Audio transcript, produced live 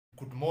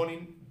Good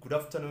morning, good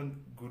afternoon,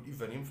 good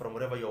evening from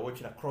wherever you're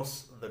watching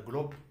across the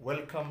globe.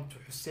 Welcome to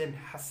Hussein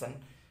Hassan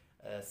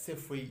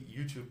Safeway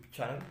YouTube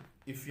channel.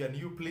 If you are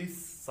new, please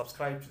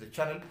subscribe to the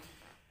channel.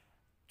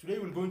 Today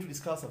we're going to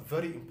discuss a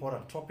very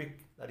important topic,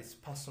 that is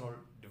personal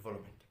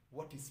development.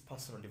 What is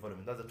personal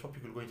development? That's the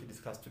topic we're going to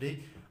discuss today.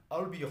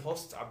 I'll be your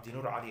host,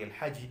 Abdinur Ali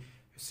Al-Haji.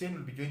 Hussein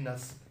will be joining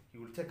us. He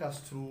will take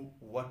us through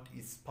what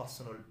is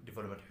personal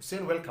development.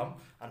 Hussein, welcome,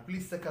 and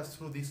please take us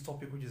through this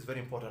topic, which is very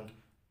important.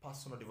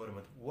 Personal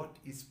development. What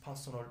is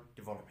personal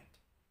development?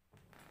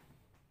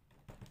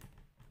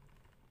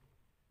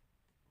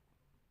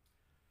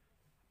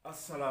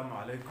 Assalamu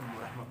alaikum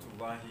wa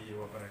rahmatullahi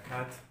wa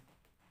barakatuh.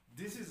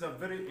 This is a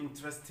very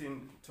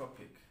interesting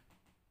topic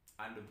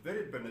and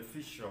very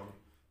beneficial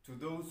to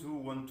those who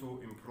want to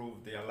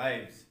improve their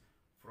lives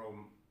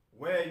from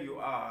where you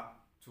are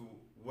to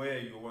where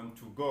you want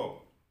to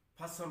go.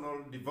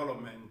 Personal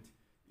development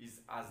is,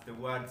 as the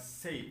word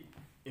says,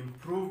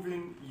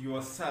 improving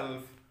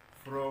yourself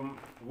from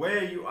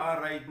where you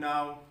are right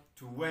now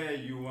to where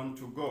you want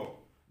to go.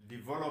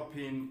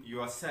 Developing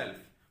yourself,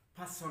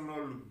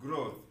 personal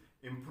growth,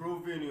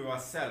 improving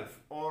yourself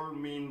all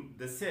mean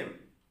the same.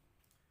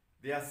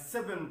 There are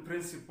 7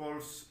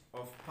 principles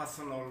of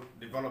personal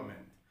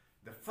development.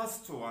 The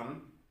first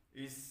one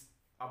is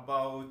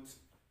about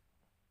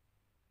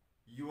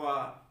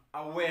your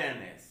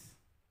awareness.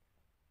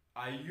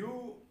 Are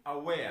you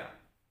aware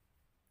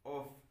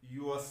of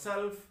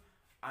yourself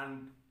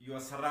and your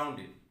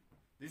surrounding?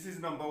 This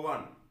is number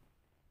 1.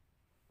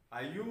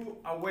 Are you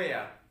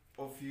aware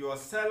of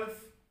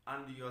yourself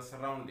and your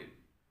surrounding?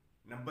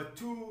 Number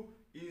 2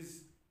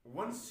 is,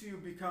 once you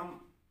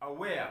become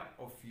aware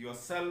of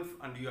yourself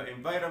and your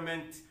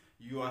environment,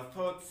 your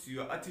thoughts,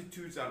 your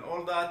attitudes and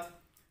all that,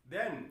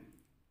 then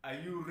are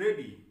you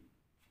ready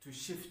to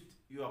shift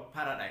your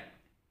paradigm?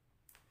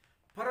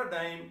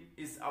 Paradigm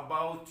is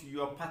about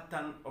your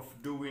pattern of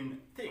doing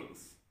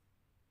things.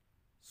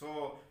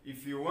 So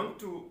if you want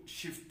to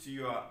shift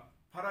your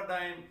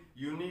paradigm,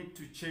 you need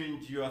to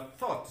change your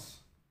thoughts.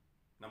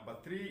 Number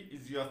 3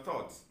 is your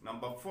thoughts.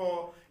 Number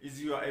 4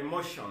 is your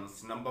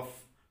emotions. Number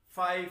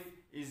 5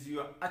 is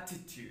your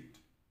attitude.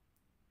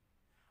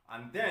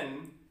 And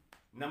then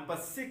number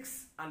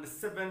 6 and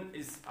 7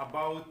 is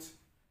about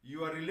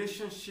your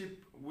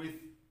relationship with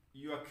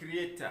your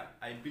creator.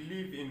 I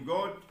believe in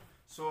God,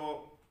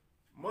 so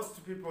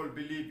most people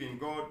believe in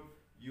God.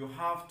 You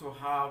have to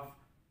have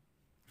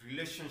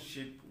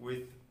relationship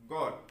with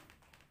God.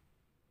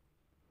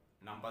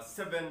 Number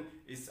 7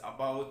 is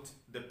about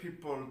the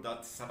people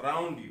that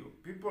surround you.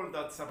 People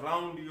that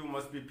surround you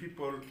must be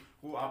people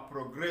who are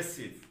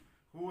progressive,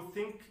 who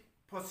think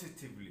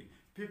positively,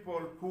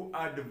 people who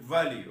add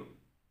value.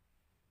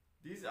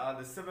 These are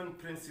the 7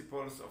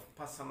 principles of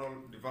personal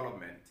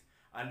development.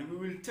 And we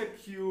will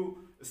take you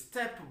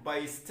step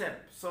by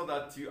step so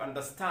that you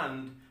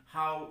understand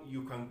how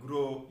you can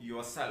grow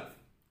yourself.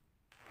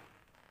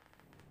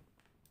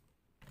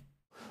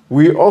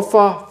 We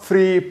offer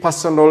free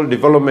personal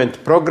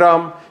development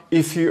program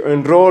if you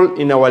enroll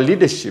in our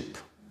leadership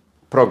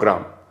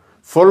program.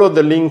 Follow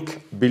the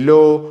link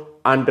below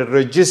and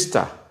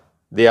register.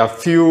 There are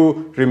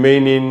few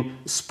remaining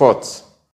spots.